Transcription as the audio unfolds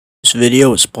This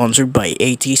video is sponsored by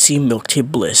ATC Milk Tea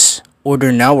Bliss. Order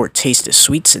now or taste the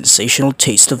sweet sensational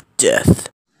taste of death.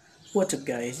 What's up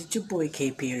guys, it's your boy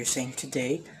KP here saying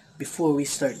today, before we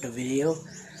start the video,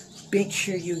 make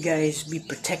sure you guys be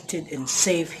protected and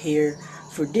safe here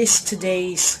for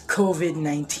today's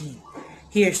COVID-19.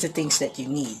 Here's the things that you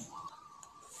need.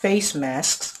 Face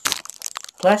masks,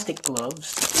 plastic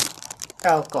gloves,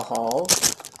 alcohol,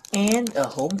 and a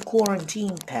home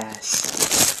quarantine pass.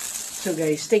 So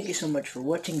guys, thank you so much for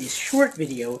watching this short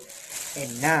video,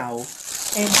 and now,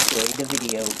 enjoy the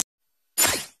video.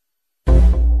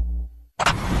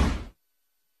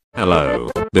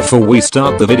 Hello, before we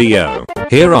start the video,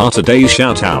 here are today's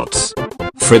shoutouts.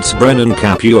 Fritz Brennan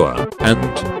Capua, and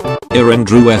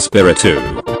Irandru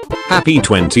Espiritu. Happy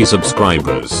 20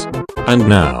 subscribers. And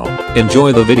now,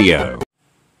 enjoy the video.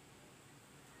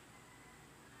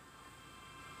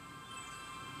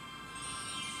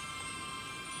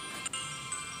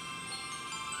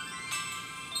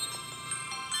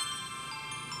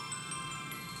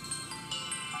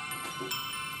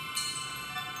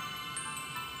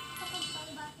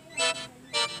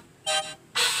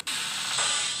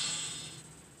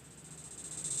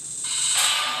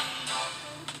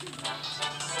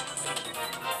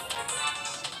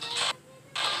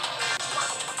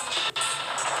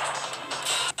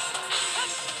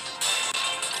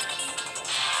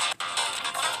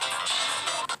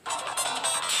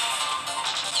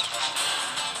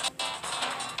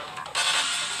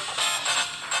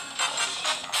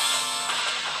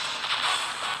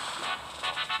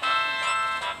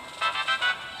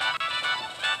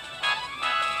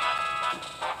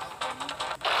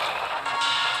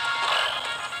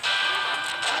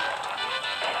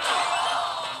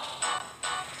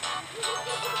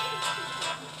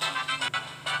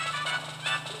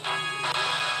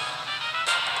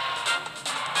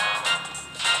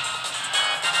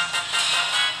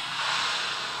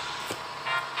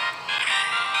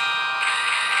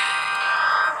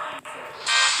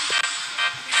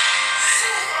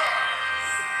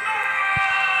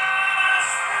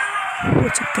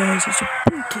 What's up guys, it's your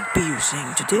boy KP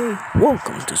saying today,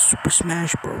 welcome to Super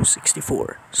Smash Bros.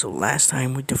 64. So last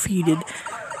time we defeated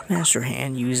Master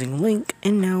Hand using Link,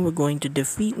 and now we're going to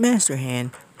defeat Master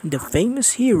Hand, the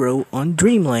famous hero on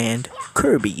Dreamland,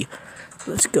 Kirby.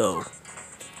 Let's go.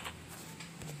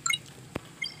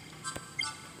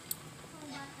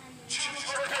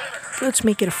 Let's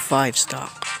make it a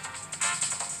 5-stop.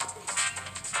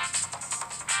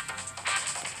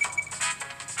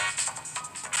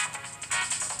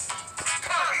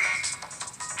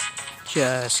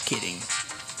 Just kidding.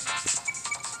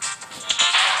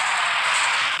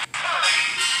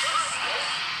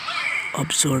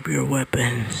 Absorb your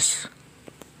weapons.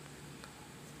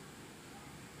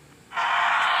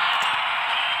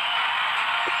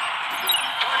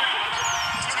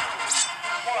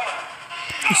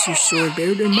 Is your sword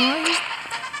better than mine?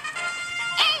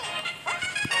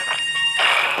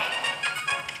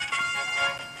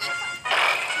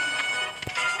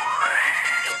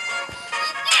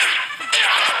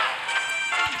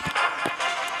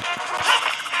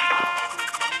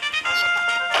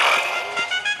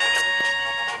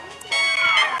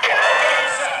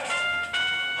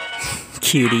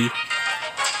 Cutie.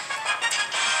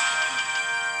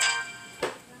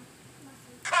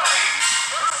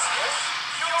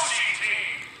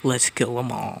 Let's kill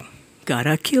them all.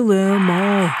 Gotta kill them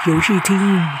all, Yoshi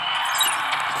team.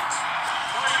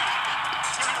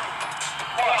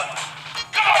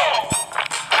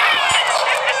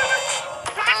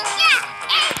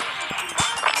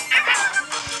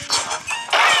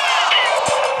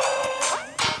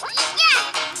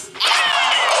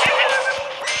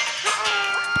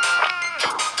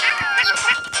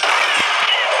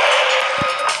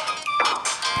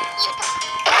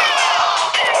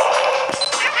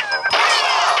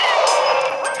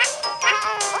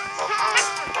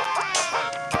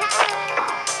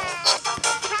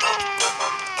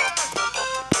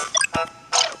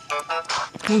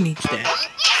 Who needs that?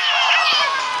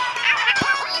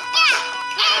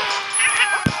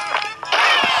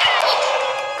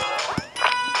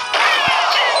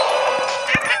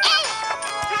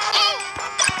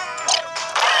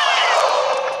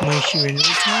 When she in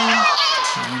time?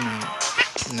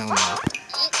 No.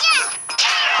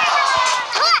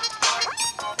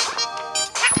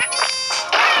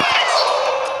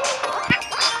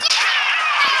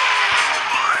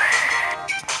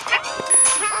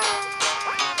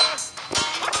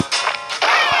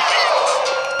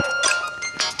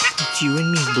 You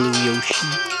and me, Blue Yoshi.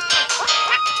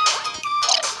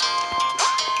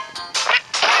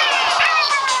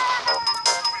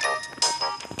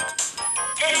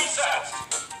 Game set.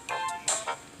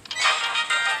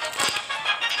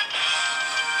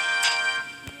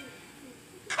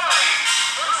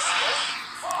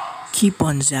 keep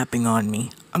on zapping on me,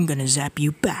 I'm gonna zap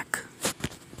you back.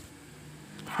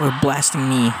 Or blasting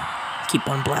me. Keep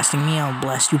on blasting me, I'll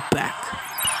blast you back.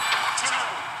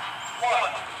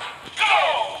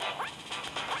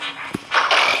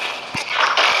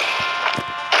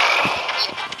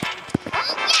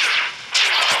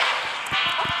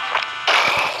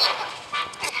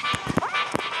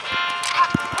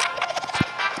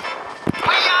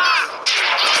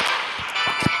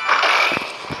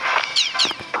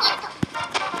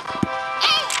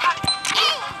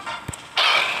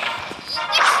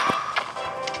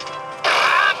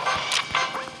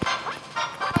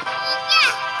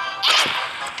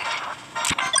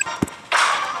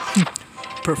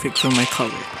 Perfect for my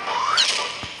color.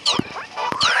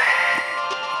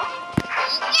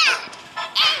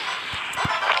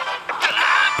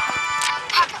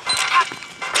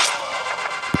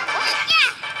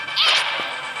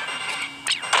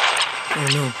 Oh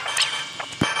no.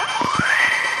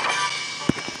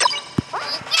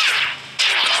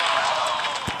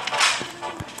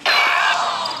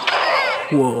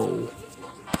 Whoa.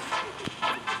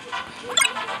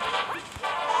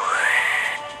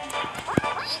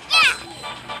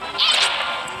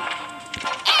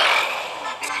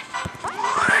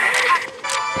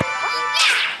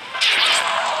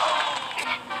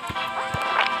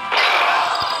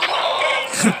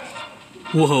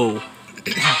 Whoa.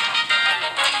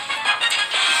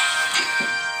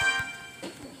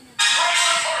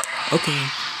 Okay.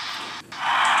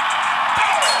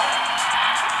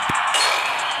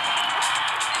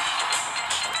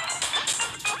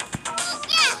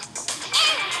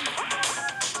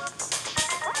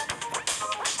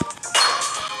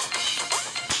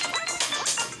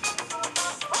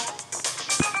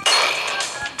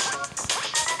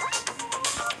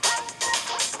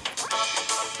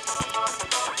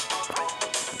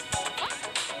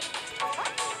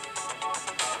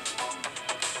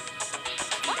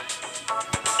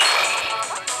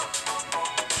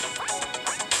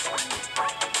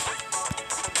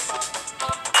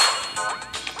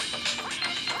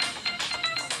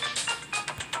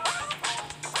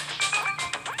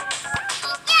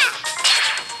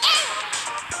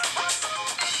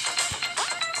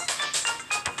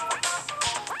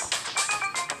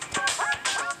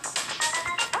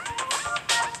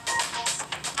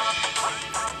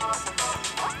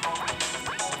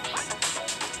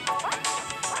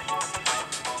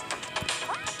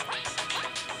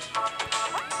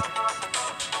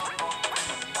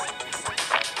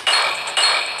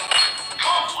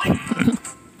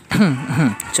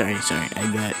 Sorry,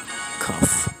 I got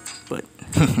cough, but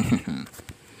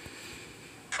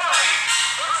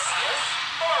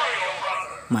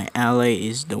my ally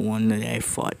is the one that I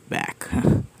fought back.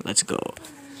 Let's go.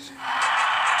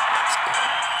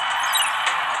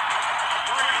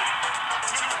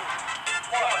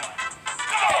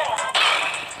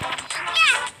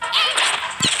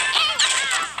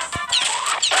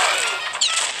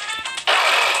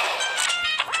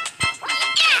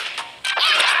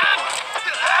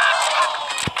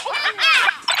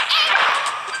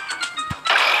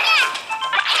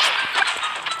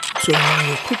 So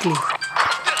now quickly.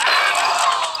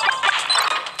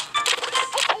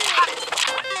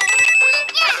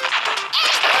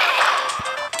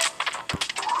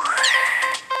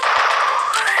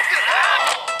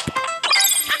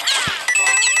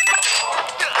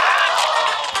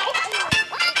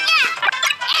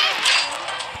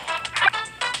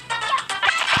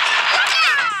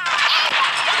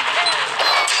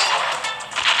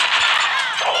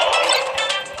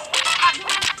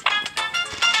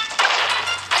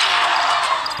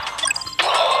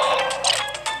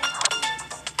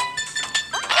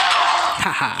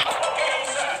 Haha.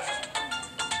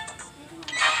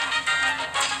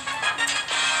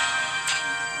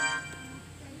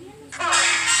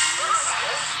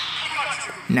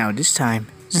 Now this time,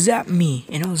 zap me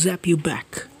and I'll zap you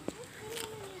back.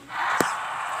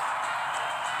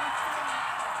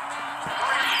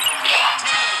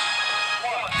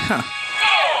 Huh.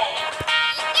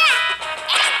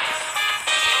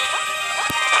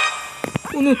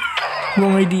 Oh no,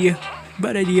 wrong idea.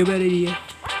 Bad idea.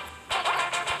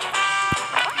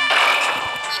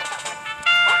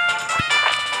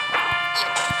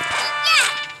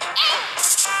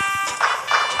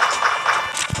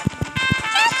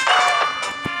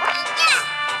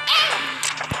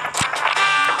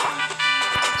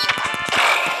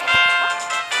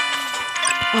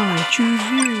 I choose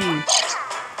you.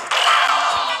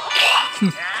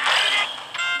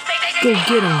 Go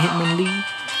get him, Hitman Lee.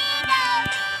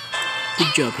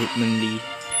 Good job, Hitman Lee.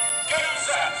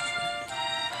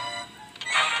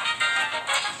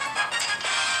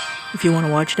 If you want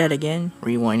to watch that again,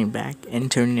 rewinding back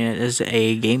and turning it as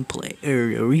a gameplay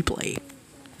or a replay.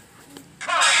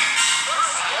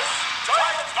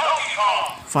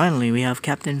 Finally, we have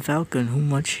Captain Falcon, who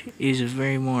much is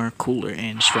very more cooler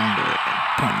and stronger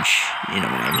punch. You know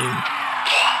what I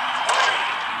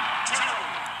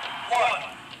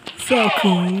mean?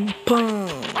 Falcon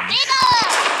punch.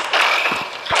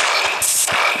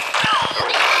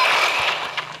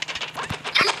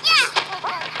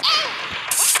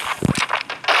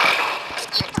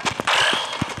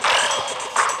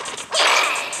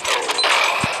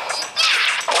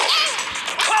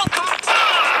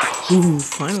 Ooh,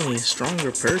 finally a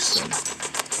stronger person.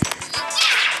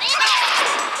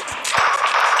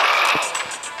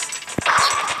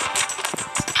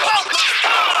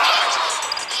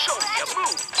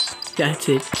 That's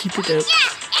it, keep it up.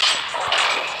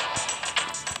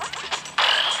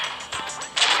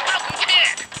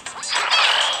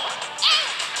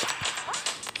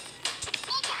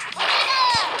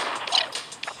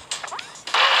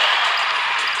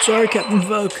 Sorry, Captain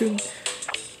Falcon.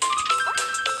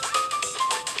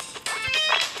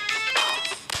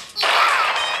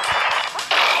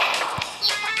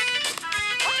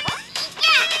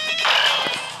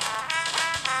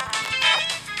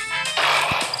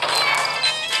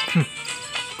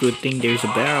 Good thing there's a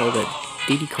barrel that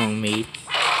Diddy Kong made.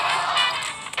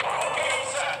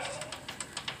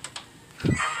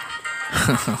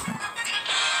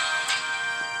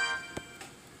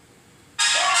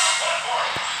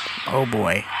 Oh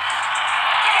boy.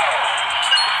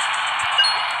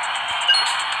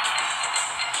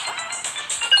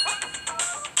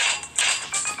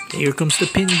 Here comes the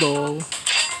pinball.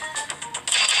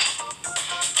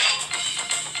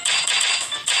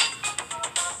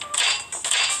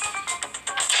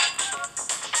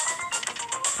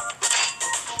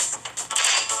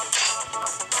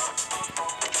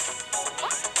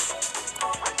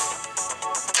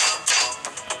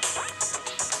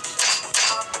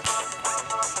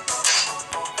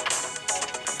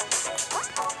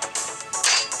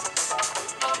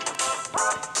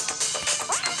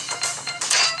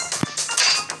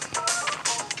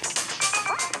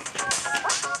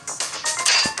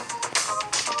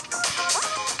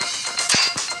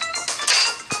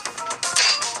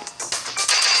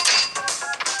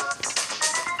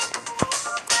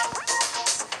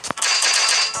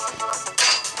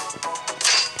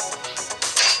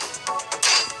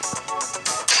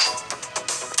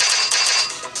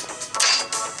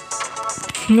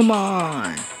 Come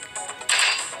on!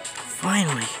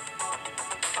 Finally!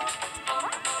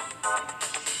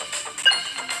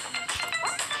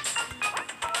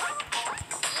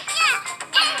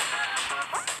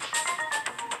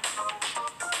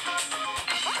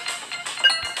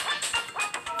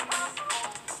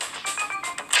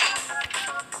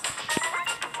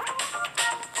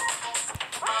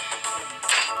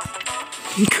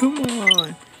 Come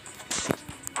on!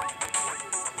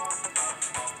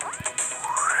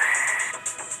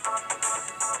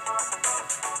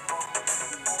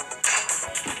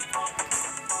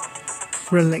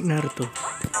 Run like Naruto.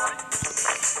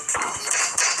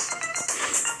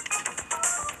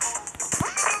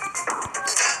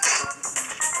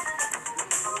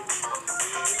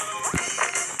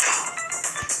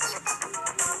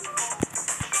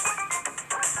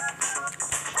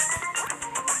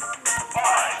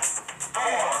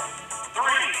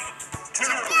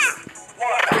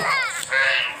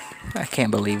 I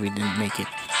can't believe we didn't make it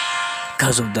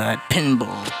because of that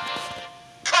pinball.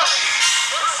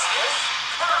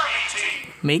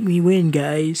 Make me win,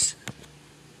 guys.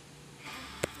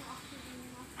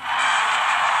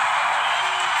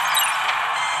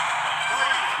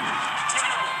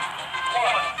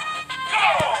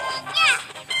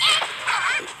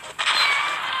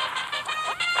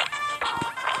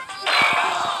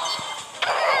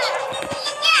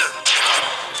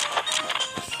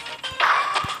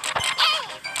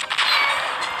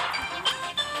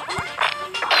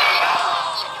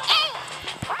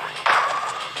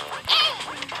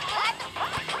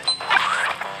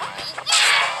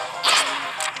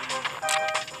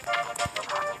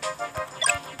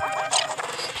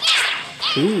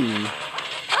 Ooh.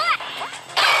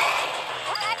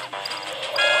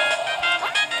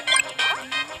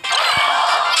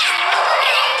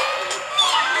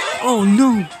 Oh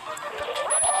no!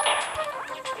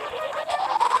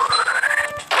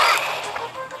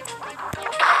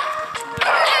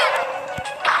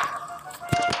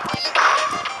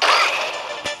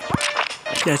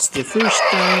 That's the first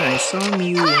time I saw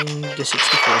Mew in the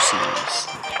 64 series.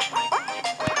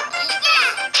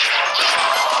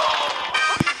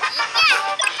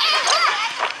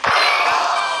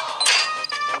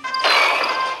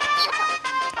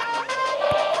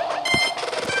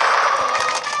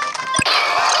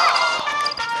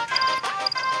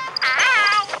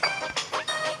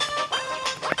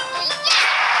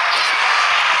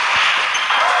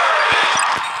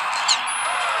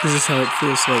 This is how it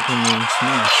feels like when you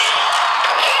smash.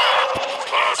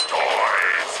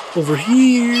 Over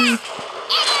here!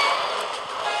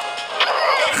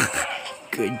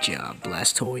 Good job,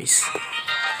 Blastoise.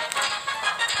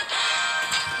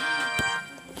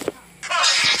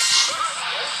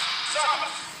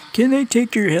 Can I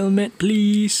take your helmet,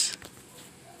 please?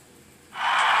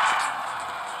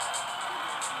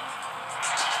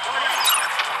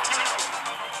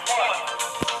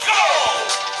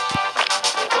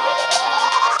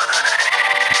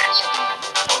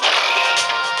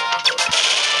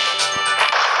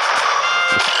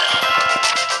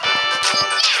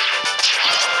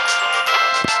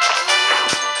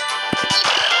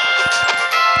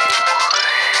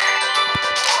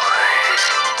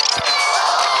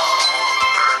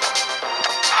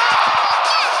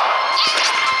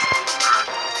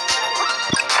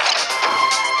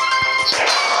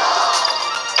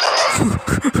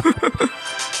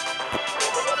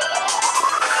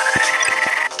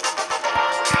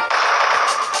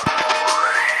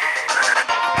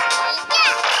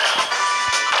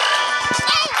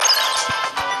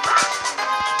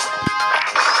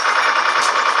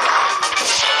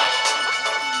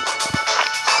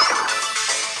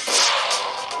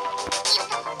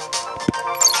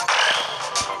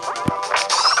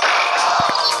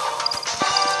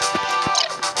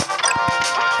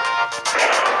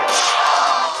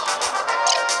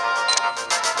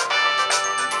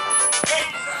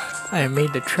 I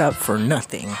made the trap for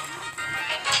nothing.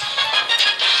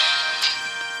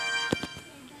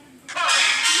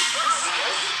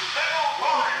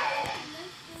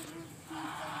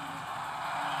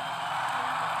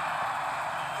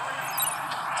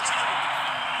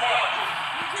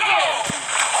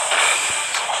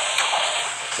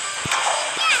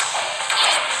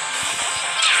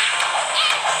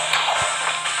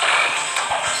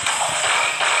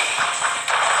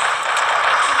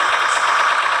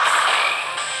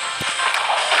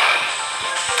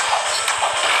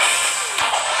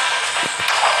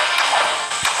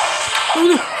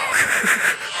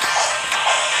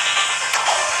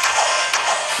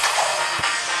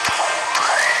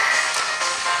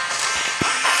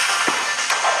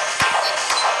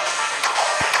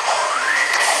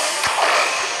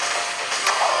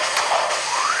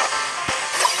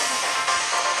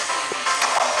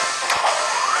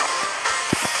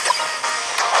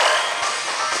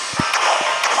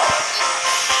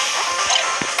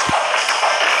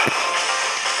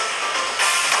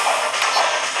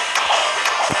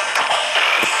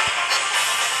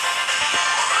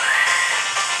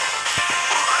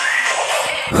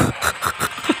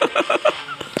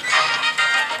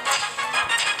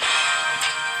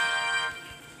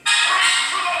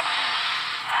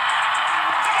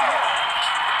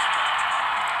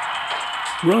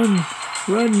 Run!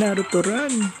 Run, Naruto,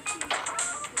 run!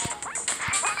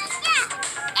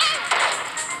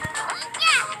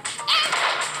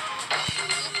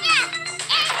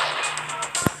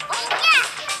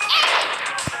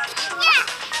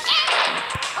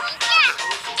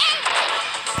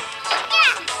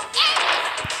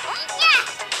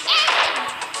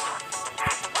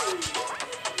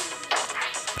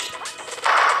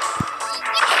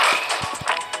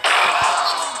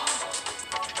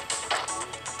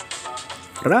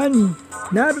 Run!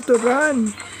 Naruto,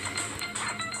 run!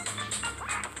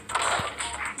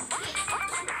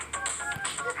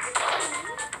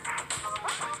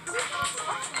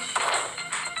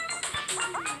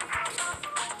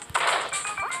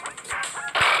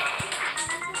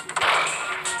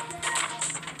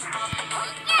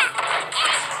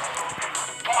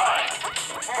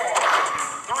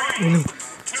 Oh no.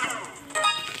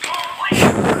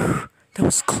 That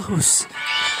was close.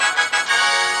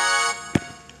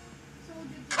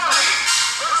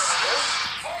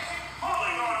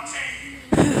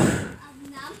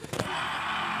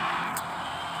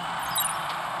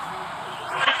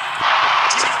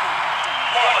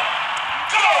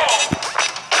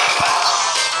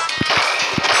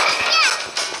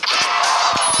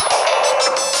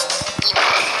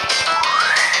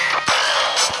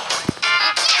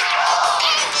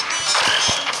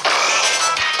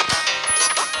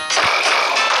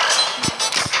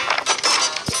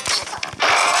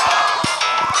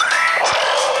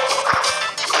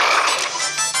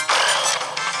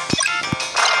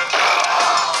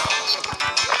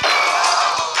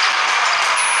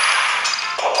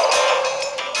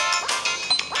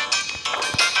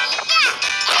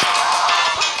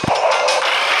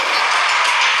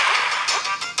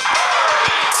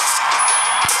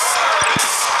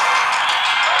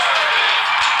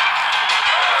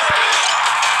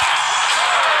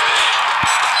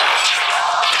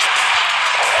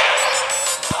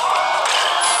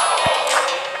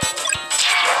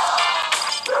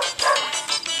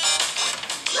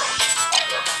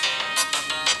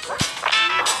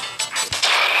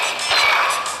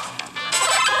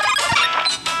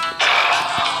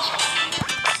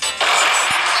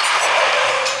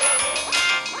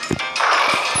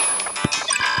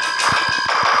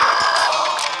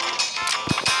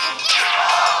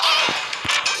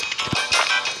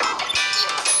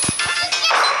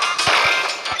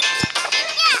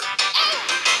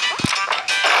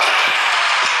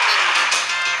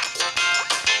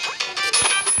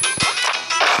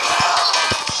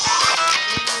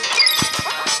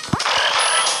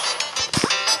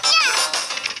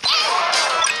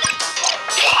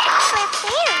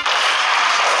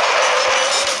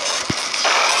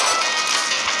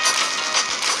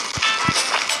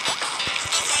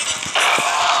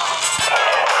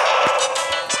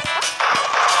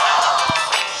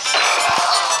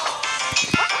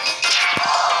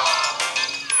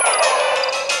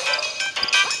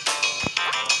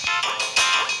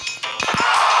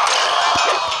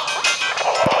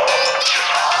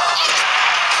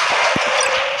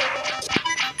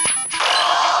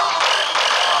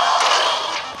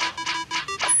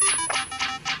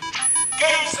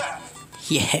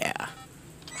 Yeah.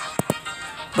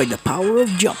 By the power of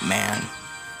Jumpman.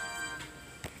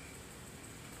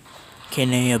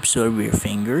 Can I absorb your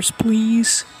fingers,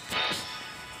 please?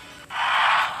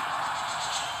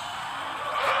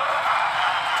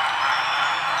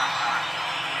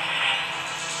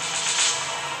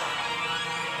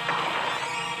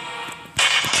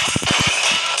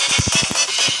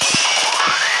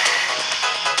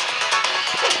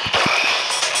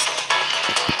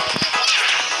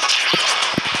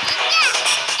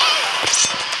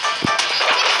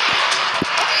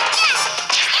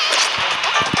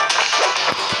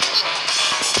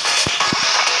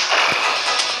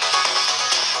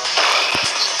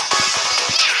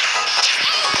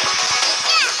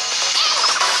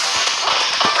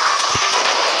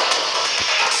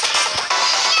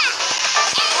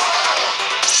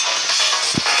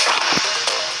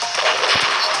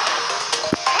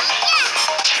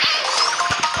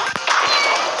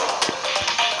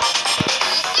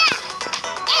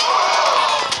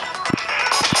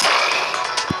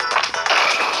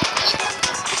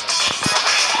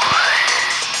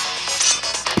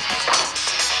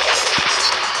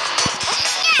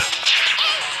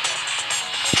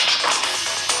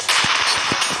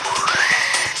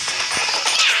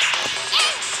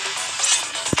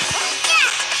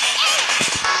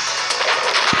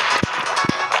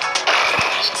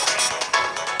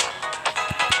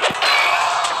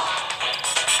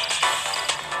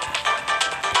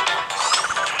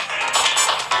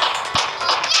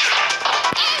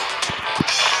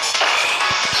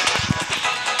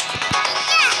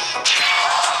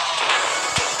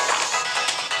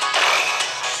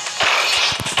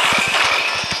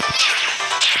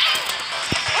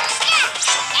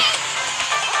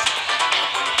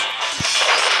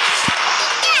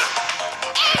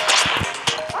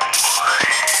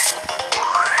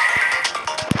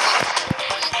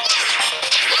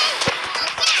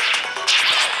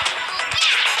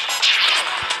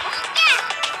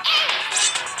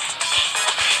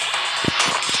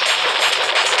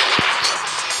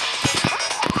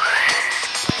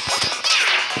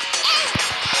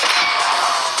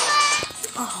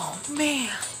 Oh man,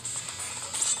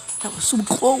 that was so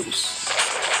close.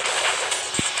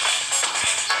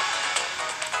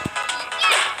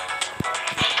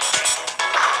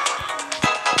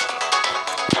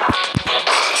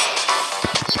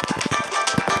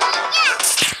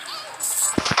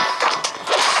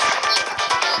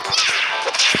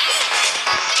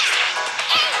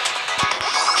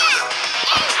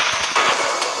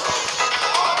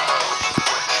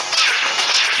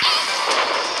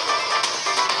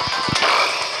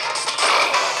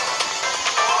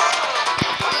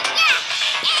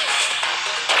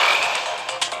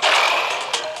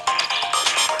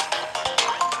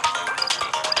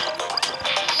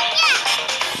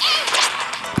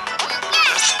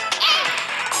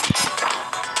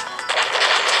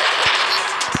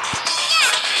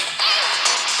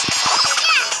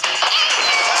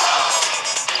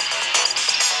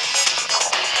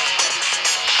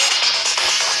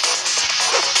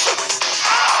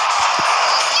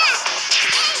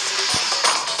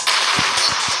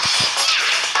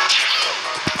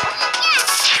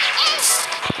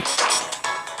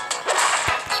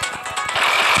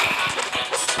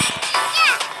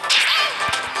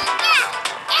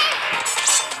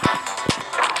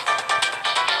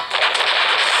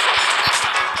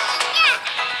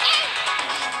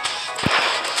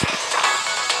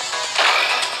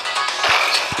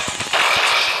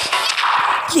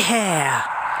 Yeah!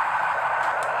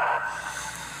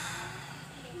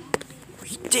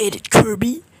 You did it,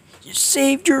 Kirby! You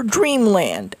saved your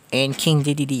dreamland! And King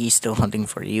Dedede is still hunting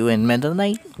for you, and Meta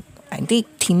Knight, I think,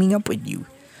 teaming up with you.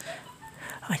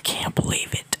 I can't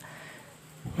believe it.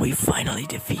 We finally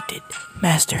defeated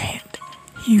Master Hand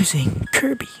using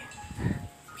Kirby.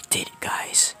 We did it,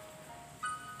 guys.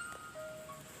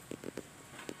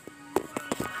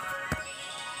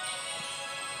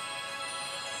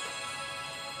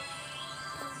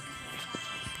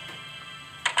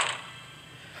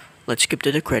 Let's skip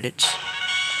to the credits.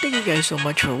 Thank you guys so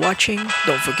much for watching.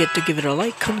 Don't forget to give it a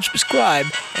like, comment, subscribe,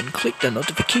 and click the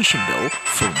notification bell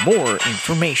for more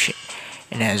information.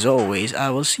 And as always, I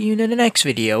will see you in the next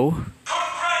video.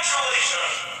 Congratulations!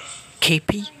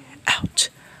 KP out.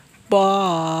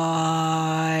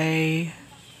 Bye.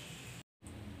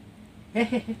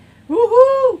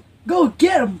 Woohoo! Go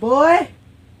get him, boy!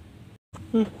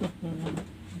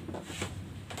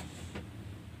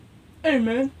 Hey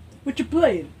man, what you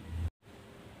playing?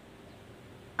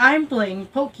 I'm playing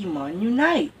Pokemon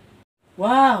Unite.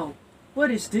 Wow, what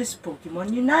is this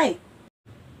Pokemon Unite?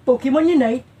 Pokemon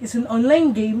Unite is an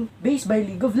online game based by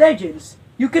League of Legends.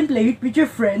 You can play it with your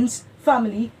friends,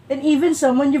 family, and even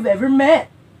someone you've ever met.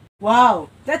 Wow,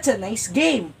 that's a nice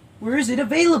game. Where is it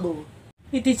available?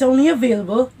 It is only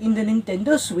available in the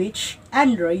Nintendo Switch,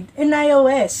 Android, and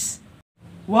iOS.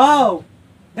 Wow,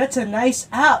 that's a nice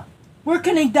app. Where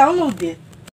can I download it?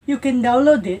 You can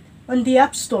download it on the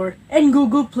App Store and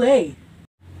Google Play.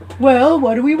 Well,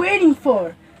 what are we waiting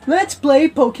for? Let's play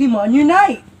Pokemon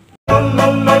Unite!